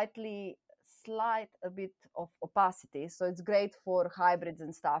has a bit of opacity, so it's great for hybrids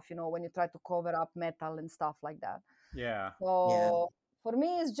and stuff, when you try to cover up metal and stuff like that. So for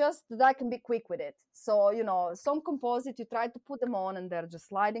me it's just that I can be quick with it. So some composite you try to put them on and they're just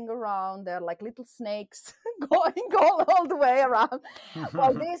sliding around, they're like little snakes going all the way around.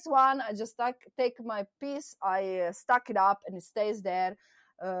 While this one, I just take my piece, I stuck it up and it stays there.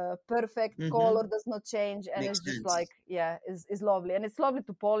 Perfect color, does not change, and Makes it's just sense. like is lovely, and it's lovely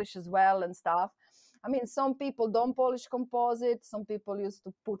to polish as well and stuff. I mean, some people don't polish composite, some people used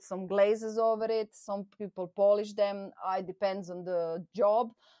to put some glazes over it, some people polish them. It depends on the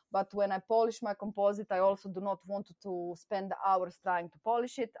job, but when I polish my composite, I also do not want to spend hours trying to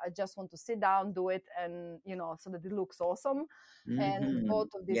polish it. I just want to sit down, do it, and so that it looks awesome. And both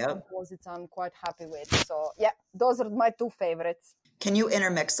of these composites I'm quite happy with. So yeah, those are my two favorites. Can you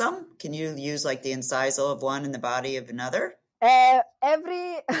intermix them? Can you use like the incisal of one in the body of another?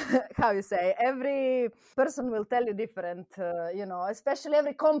 Every person will tell you different, especially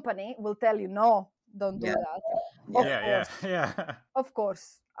every company will tell you, no, don't do that. Of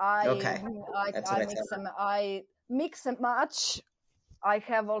course. I mix and match. I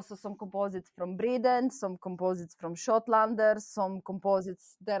have also some composites from Breden, some composites from Shotlander, some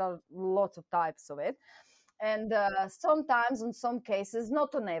composites, there are lots of types of it. And sometimes, in some cases,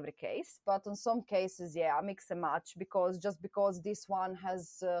 not on every case, but on some cases, I mix and match because this one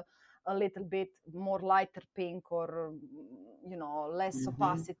has a little bit more lighter pink or, less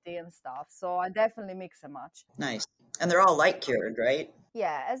opacity and stuff. So I definitely mix and match. Nice. And they're all light cured, right?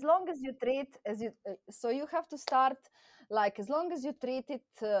 Yeah, as long as you treat, so you have to start, like, as long as you treat it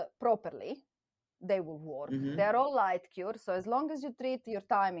properly, they will work. They're all light cure, so as long as you treat your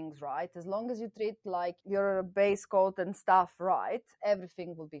timings right, as long as you treat like your base coat and stuff right,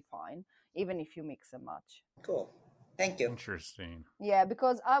 everything will be fine, even if you mix and match. Cool. Thank you. Interesting. Yeah,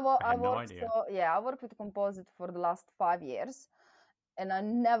 because I no idea. I worked with composite for the last 5 years, and I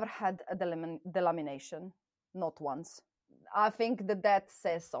never had a delamination, not once. I think that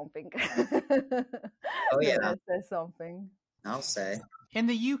says something. Oh yeah, that says something. I'll say. In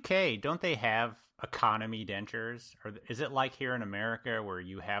the UK, don't they have economy dentures? Or is it like here in America where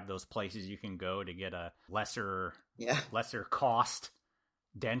you have those places you can go to get a lesser cost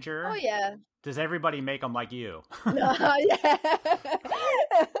denture? Oh, yeah. Does everybody make them like you? No, yeah.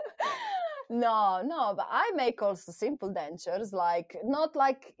 No, but I make also simple dentures, like not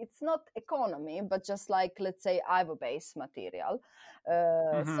like it's not economy, but just like, let's say, Ivo-based material.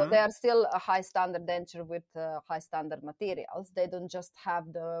 So they are still a high standard denture with high standard materials. They don't just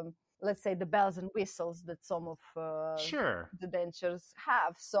have the, let's say, the bells and whistles that some of the dentures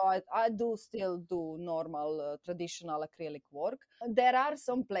have. So I do still do normal traditional acrylic work. There are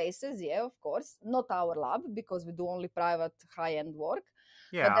some places, of course, not our lab because we do only private high-end work.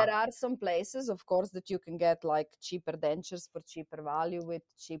 Yeah. But there are some places, of course, that you can get like cheaper dentures for cheaper value with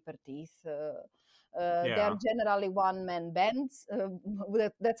cheaper teeth. They're generally one-man bands.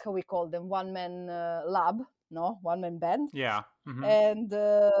 That's how we call them, one-man lab, one-man band. Yeah. And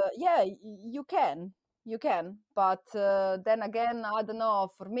you can. But then again, I don't know.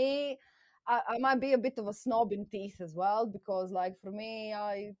 For me, I might be a bit of a snob in teeth as well because, like, for me,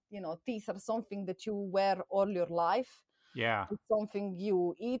 teeth are something that you wear all your life. Yeah. It's something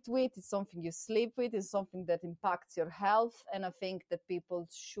you eat with, it's something you sleep with, it's something that impacts your health. And I think that people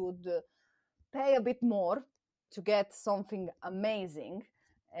should pay a bit more to get something amazing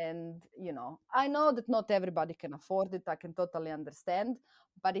And, I know that not everybody can afford it. I can totally understand.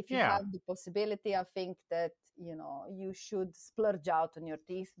 But if you have the possibility, I think that, you should splurge out on your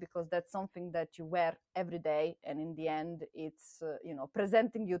teeth, because that's something that you wear every day. And in the end, it's,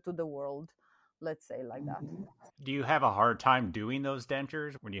 presenting you to the world, let's say like that. Do you have a hard time doing those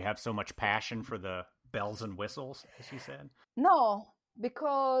dentures when you have so much passion for the bells and whistles, as you said? No,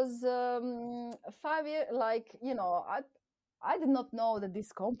 because 5 years, I did not know that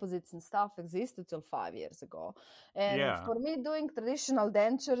these composites and stuff existed till 5 years ago. And for me, doing traditional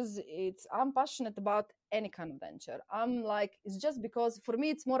dentures, I'm passionate about any kind of denture. It's just because for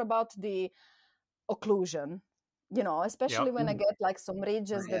me, it's more about the occlusion, especially when I get like some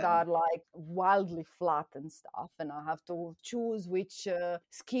ridges that are like wildly flat and stuff, and I have to choose which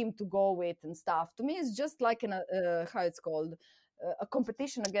scheme to go with and stuff. To me, it's just like how it's called, a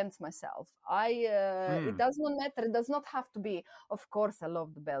competition against myself. It does not matter. It does not have to be. Of course, I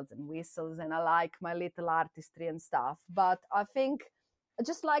love the bells and whistles, and I like my little artistry and stuff. But I think I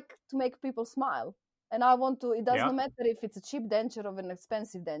just like to make people smile, and I want to. It does not matter if it's a cheap denture or an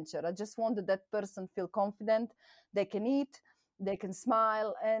expensive denture. I just want that person feel confident. They can eat, they can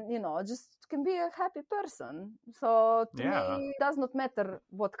smile, and just can be a happy person. So to me, it does not matter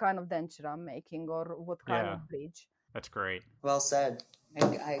what kind of denture I'm making or what kind of bridge. That's great. Well said.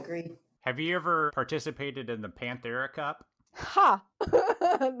 I agree. Have you ever participated in the Panthera Cup? Ha!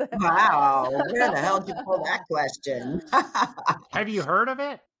 Wow. Where the hell did you pull that question? Have you heard of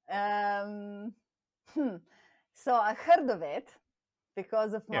it? So I heard of it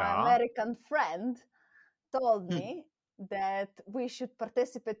because of my American friend told me that we should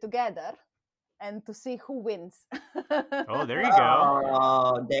participate together and to see who wins. Oh, there you go.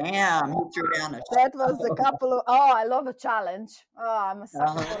 Oh, damn. He threw down a That was a couple of... Oh, I love a challenge. Oh, I'm a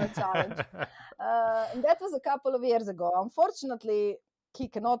sucker for a challenge. And that was a couple of years ago. Unfortunately, he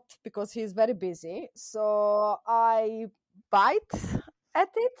cannot because he's very busy. So I bite at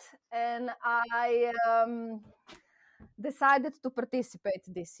it, and I decided to participate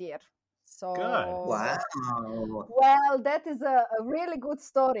this year. So, good. Wow. Well, that is a really good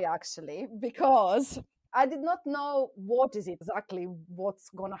story, actually, because I did not know what is exactly what's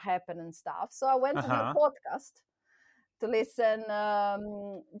going to happen and stuff. So I went to their podcast to listen.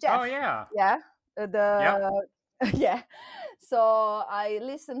 Jeff. Oh, yeah. Yeah. Yeah. So I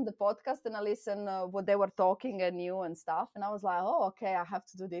listened the podcast, and I listened what they were talking and knew and stuff. And I was like, oh, okay, I have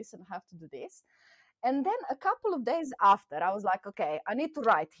to do this and I have to do this. And then a couple of days after, I was like, okay, I need to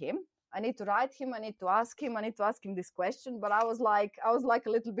write him. I need to ask him this question. But I was like a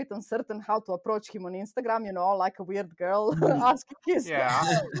little bit uncertain how to approach him on Instagram, like a weird girl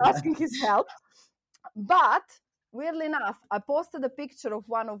asking his help. But weirdly enough, I posted a picture of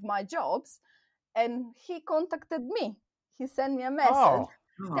one of my jobs, and he contacted me. He sent me a message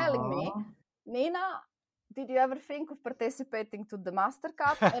telling me, Nina, did you ever think of participating to the Master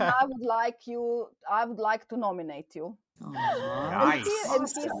Cup? And I would like to nominate you. Nice. And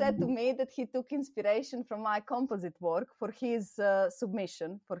he said to me that he took inspiration from my composite work for his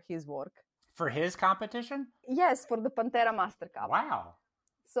submission for his work. For his competition? Yes, for the Panthera Master Cup. Wow.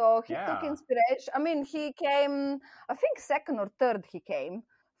 So he took inspiration. I mean, he came, I think second or third he came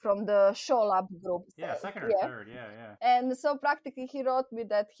from the Show Lab group. Yeah, second or third, yeah. And so practically he wrote me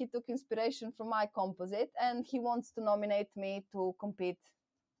that he took inspiration from my composite, and he wants to nominate me to compete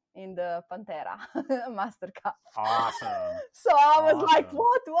in the Panthera Master Cup. Awesome. So I was like,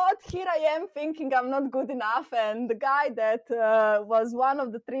 what? Here I am thinking I'm not good enough. And the guy that was one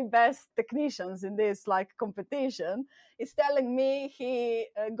of the 3 best technicians in this competition is telling me he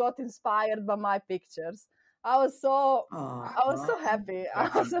got inspired by my pictures. I was so happy.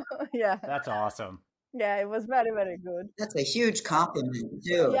 That's awesome. Yeah, it was very, very good. That's a huge compliment,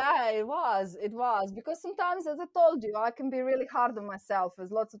 too. Yeah, it was. Because sometimes, as I told you, I can be really hard on myself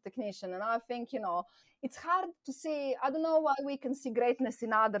as lots of technicians. And I think, it's hard to see. I don't know why we can see greatness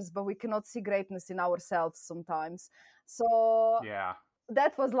in others, but we cannot see greatness in ourselves sometimes. So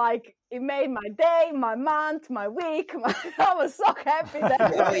that was it made my day, my month, my week. I was so happy.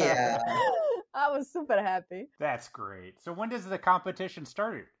 I was super happy. That's great. So when does the competition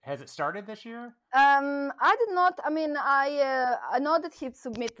start? Has it started this year? I did not. I mean, I know that he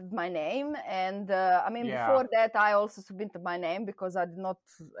submitted my name, and before that, I also submitted my name because I did not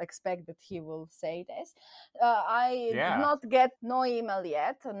expect that he will say this. I did not get no email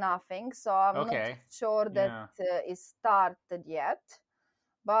yet, nothing. So I'm not sure that it started yet.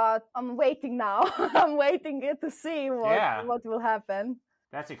 But I'm waiting now. I'm waiting to see what will happen.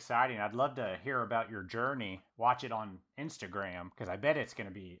 That's exciting. I'd love to hear about your journey. Watch it on Instagram, because I bet it's going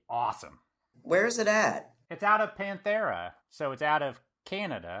to be awesome. Where is it at? It's out of Panthera. So it's out of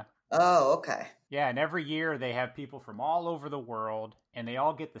Canada. Oh, okay. Yeah, and every year they have people from all over the world, and they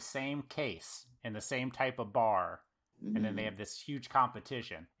all get the same case and the same type of bar. And then they have this huge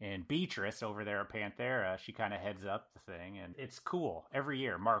competition. And Beatrice over there at Panthera, she kind of heads up the thing. And it's cool every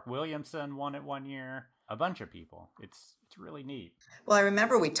year. Mark Williamson won it one year. A bunch of people. It's really neat. Well, I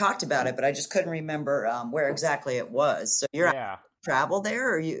remember we talked about it, but I just couldn't remember where exactly it was. So you're travel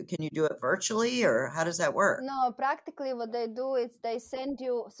there, or can you do it virtually, or how does that work? No, practically what they do is they send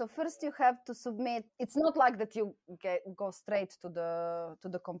you. So first you have to submit. It's not like that you go straight to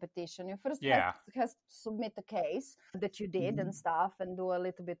the competition. You first have to submit a case that you did and stuff, and do a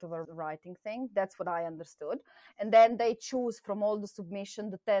little bit of a writing thing. That's what I understood. And then they choose from all the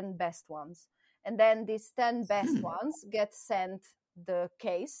submission the 10 best ones, and then these 10 best ones get sent the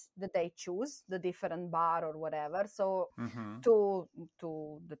case that they choose, the different bar or whatever, so to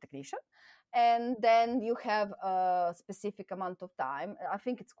the technician, and then you have a specific amount of time. I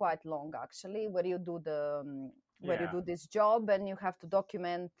think it's quite long actually, where you do you do this job, and you have to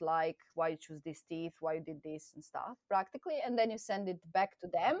document like why you choose this teeth, why you did this and stuff practically, and then you send it back to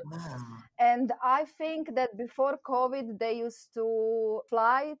them. And I think that before COVID they used to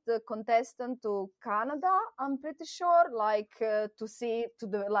fly the contestant to Canada, I'm pretty sure, like to see to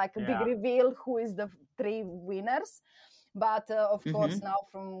the like a big reveal who is the 3 winners. But of course, now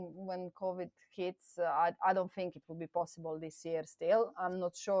from when COVID hits, I don't think it will be possible this year still. I'm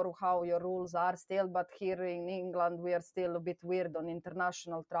not sure how your rules are still, but here in England, we are still a bit weird on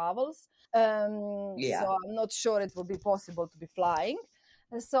international travels. So I'm not sure it will be possible to be flying.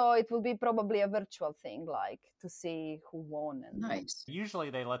 So it will be probably a virtual thing, like to see who won. And nice.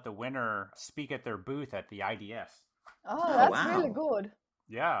 Usually they let the winner speak at their booth at the IDS. Oh, that's really good.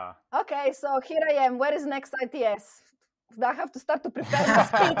 Yeah. Okay, so here I am. Where is next ITS? I have to start to prepare my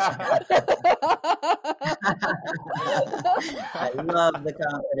speech. I love the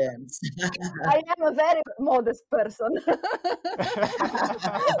confidence. I am a very modest person.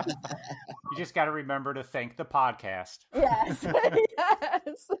 You just got to remember to thank the podcast. Yes,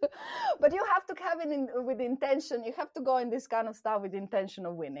 yes. But you have to have it with intention. You have to go in this kind of stuff with intention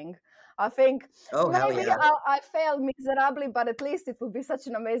of winning. I think maybe I failed miserably, but at least it will be such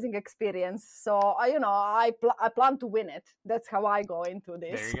an amazing experience. So, I plan to win it. That's how I go into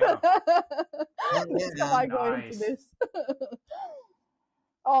this. There you go. That's how I go into this.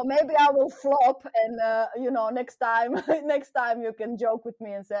 Oh, maybe I will flop, and next time you can joke with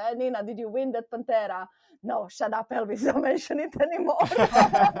me and say, hey, Nina, did you win that Pantera? No, shut up, Elvis, don't mention it anymore.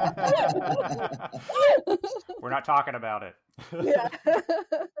 We're not talking about it. Yeah.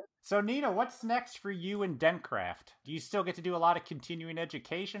 So, Nina, what's next for you and Dentcraft? Do you still get to do a lot of continuing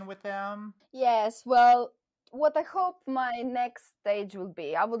education with them? Yes, well, what I hope my next stage will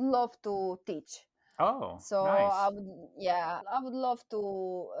be, I would love to teach. Oh, so nice. I would love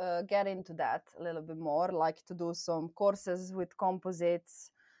to get into that a little bit more, like to do some courses with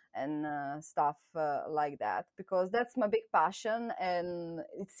composites and stuff like that, because that's my big passion, and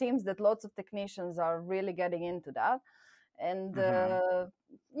it seems that lots of technicians are really getting into that. And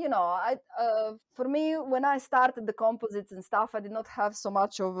for me, when I started the composites and stuff, I did not have so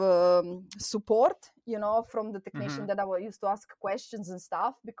much of support, from the technician that I used to ask questions and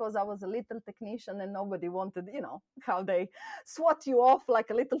stuff, because I was a little technician and nobody wanted, how they swat you off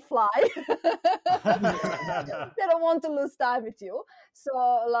like a little fly. They don't want to lose time with you. So,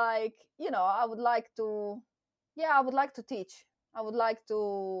 I would like to teach. I would like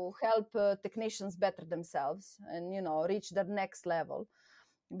to help technicians better themselves and, reach their next level,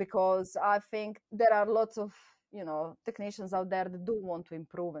 because I think there are lots of, technicians out there that do want to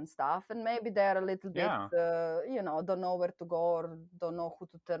improve and stuff, and maybe they're a little bit, don't know where to go or don't know who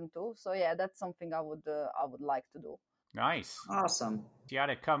to turn to. So yeah, that's something I would like to do. Nice. Awesome. You got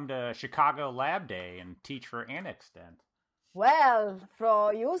to come to Chicago Lab Day and teach for Annex Dent. Well,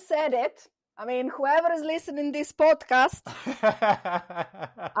 Fro, you said it. I mean, whoever is listening to this podcast,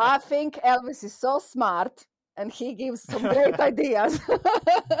 I think Elvis is so smart and he gives some great ideas.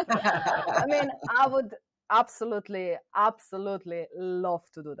 I mean, I would absolutely love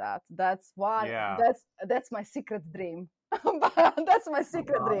to do that. That's why that's my secret dream. That's my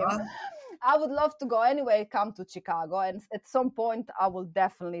secret dream. I would love to go anyway, come to Chicago, and at some point I will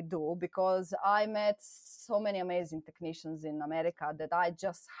definitely do, because I met so many amazing technicians in America that I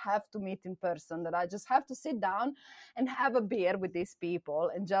just have to meet in person, that I just have to sit down and have a beer with these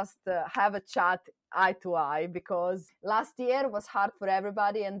people and just have a chat eye to eye, because last year was hard for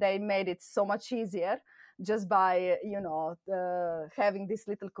everybody and they made it so much easier just by, having this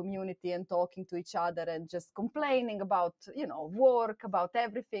little community and talking to each other and just complaining about, work, about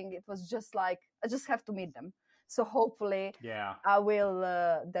everything. It was just like, I just have to meet them. So hopefully, Yeah. I will.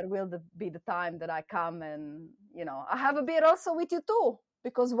 There will be the time that I come and I have a beer also with you too,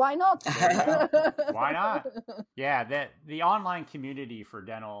 because why not? There you go. Why not? Yeah, the online community for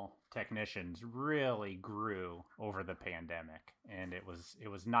dental technicians really grew over the pandemic, and it was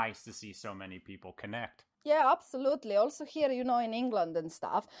nice to see so many people connect. Yeah, absolutely. Also here, in England and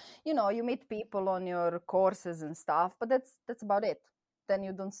stuff, you meet people on your courses and stuff, but that's about it. Then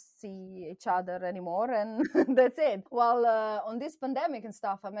you don't see each other anymore, and that's it. Well, on this pandemic and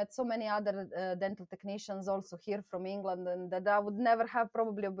stuff, I met so many other dental technicians also here from England, and that I would never have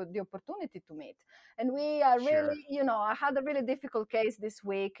probably the opportunity to meet. And we are really, I had a really difficult case this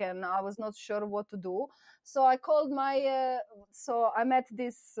week, and I was not sure what to do. So I called so I met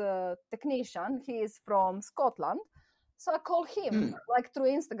this technician. He is from Scotland. So I called him like through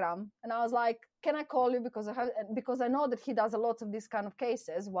Instagram, and I was like, "Can I call you because I know that he does a lot of these kind of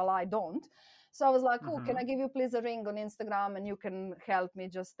cases while I don't." So I was like, "Oh, can I give you please a ring on Instagram and you can help me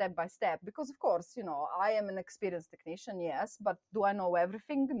just step by step?" Because of course, I am an experienced technician, yes, but do I know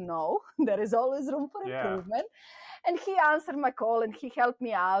everything? No. There is always room for improvement. And he answered my call and he helped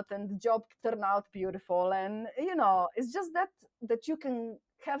me out, and the job turned out beautiful. And it's just that you can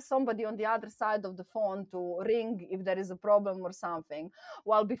have somebody on the other side of the phone to ring if there is a problem or something.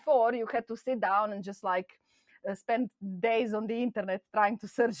 While before you had to sit down and just like spend days on the internet trying to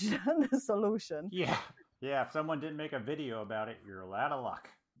search the solution. Yeah. If someone didn't make a video about it, you're out of luck.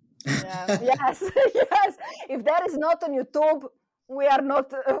 Yeah. Yes. Yes. If that is not on YouTube, we are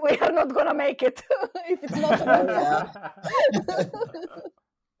not gonna make it. If it's not on YouTube.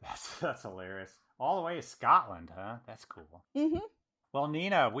 That's hilarious. All the way to Scotland, huh? That's cool. Mm-hmm. Well,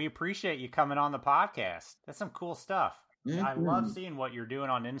 Nina, we appreciate you coming on the podcast. That's some cool stuff. Mm-hmm. I love seeing what you're doing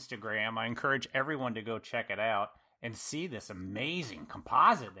on Instagram. I encourage everyone to go check it out and see this amazing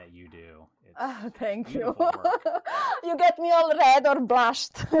composite that you do. Thank you. You get me all red or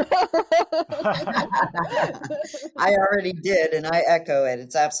blushed. I already did, and I echo it.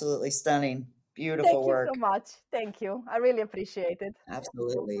 It's absolutely stunning. Beautiful work. Thank you so much. Thank you. I really appreciate it.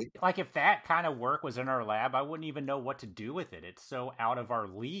 Absolutely. Like if that kind of work was in our lab, I wouldn't even know what to do with it. It's so out of our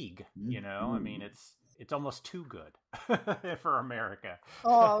league, I mean, it's almost too good for America.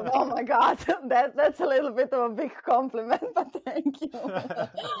 Oh my God. That's a little bit of a big compliment, but thank you.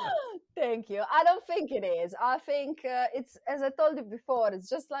 Thank you. I don't think it is. I think it's, as I told you before, it's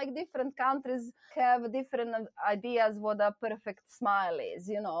just like different countries have different ideas what a perfect smile is.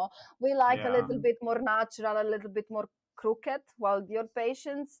 We like a little bit more natural, a little bit more crooked, while your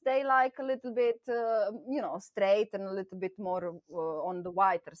patients, they like a little bit, straight and a little bit more on the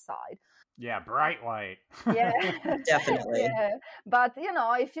whiter side. Yeah, bright white. Yeah, definitely. Yeah. But,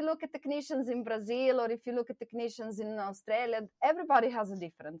 if you look at technicians in Brazil or if you look at technicians in Australia, everybody has a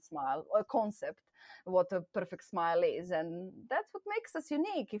different smile or concept, what a perfect smile is. And that's what makes us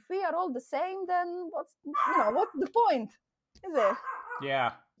unique. If we are all the same, then what's the point, is it?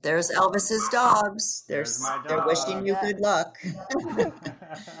 Yeah. There's Elvis's dogs. They're wishing you good luck.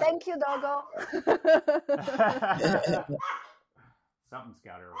 Thank you, doggo. Something's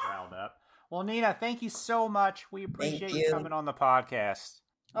got her riled up. Well, Nina, thank you so much. We appreciate you coming on the podcast.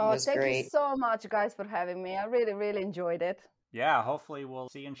 Oh, thank you so much, guys, for having me. I really, really enjoyed it. Yeah, hopefully we'll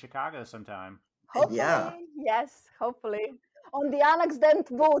see you in Chicago sometime. Hopefully, yes, hopefully. On the Annex Dent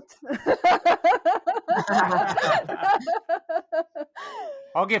booth.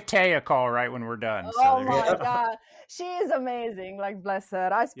 I'll give Tay a call right when we're done. Oh my God. She is amazing. Like, bless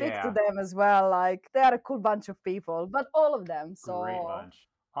her. I speak to them as well. Like, they are a cool bunch of people, but all of them. So great bunch.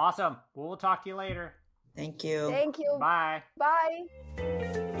 Awesome. Well, we'll talk to you later. Thank you. Thank you. Bye. Bye.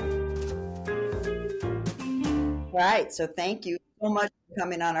 Right. So thank you so much for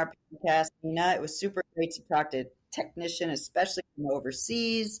coming on our podcast, Nina. It was super great to talk to a technician, especially from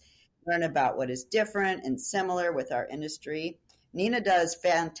overseas, learn about what is different and similar with our industry. Nina does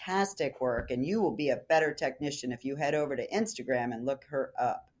fantastic work, and you will be a better technician if you head over to Instagram and look her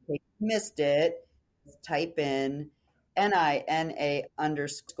up. If you missed it, type in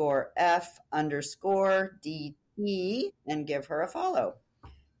NINA_F_DT and give her a follow.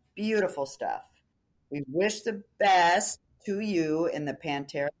 Beautiful stuff. We wish the best to you in the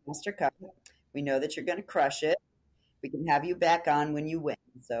Pantera Master Cup. We know that you're going to crush it. We can have you back on when you win,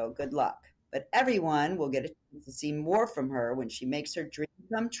 so good luck. But everyone will get a chance to see more from her when she makes her dream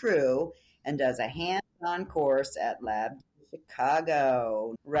come true and does a hands-on course at Lab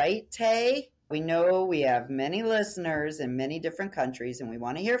Chicago. Right, Tay? We know we have many listeners in many different countries, and we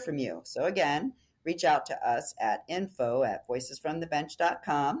want to hear from you. So again, reach out to us at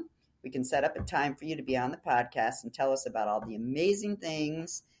info@voicesfromthebench.com. We can set up a time for you to be on the podcast and tell us about all the amazing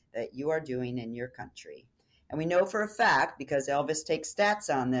things that you are doing in your country. And we know for a fact, because Elvis takes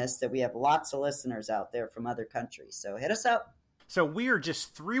stats on this, that we have lots of listeners out there from other countries. So hit us up. So we are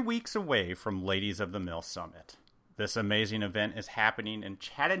just 3 weeks away from Ladies of the Mill Summit. This amazing event is happening in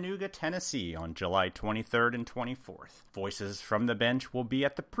Chattanooga, Tennessee on July 23rd and 24th. Voices from the Bench will be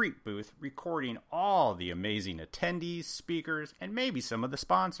at the Preet booth recording all the amazing attendees, speakers, and maybe some of the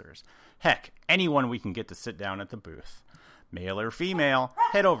sponsors. Heck, anyone we can get to sit down at the booth. Male or female,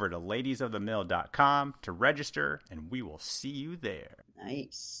 head over to ladiesofthemill.com to register, and we will see you there.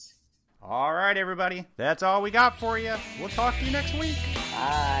 Nice. All right, everybody. That's all we got for you. We'll talk to you next week.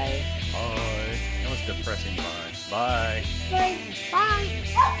 Bye. Bye. That was depressing. Bye. Bye. Bye.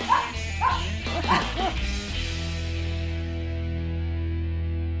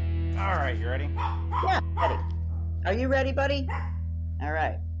 All right, you ready? Yeah, ready. Are you ready, buddy? All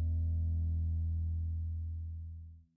right.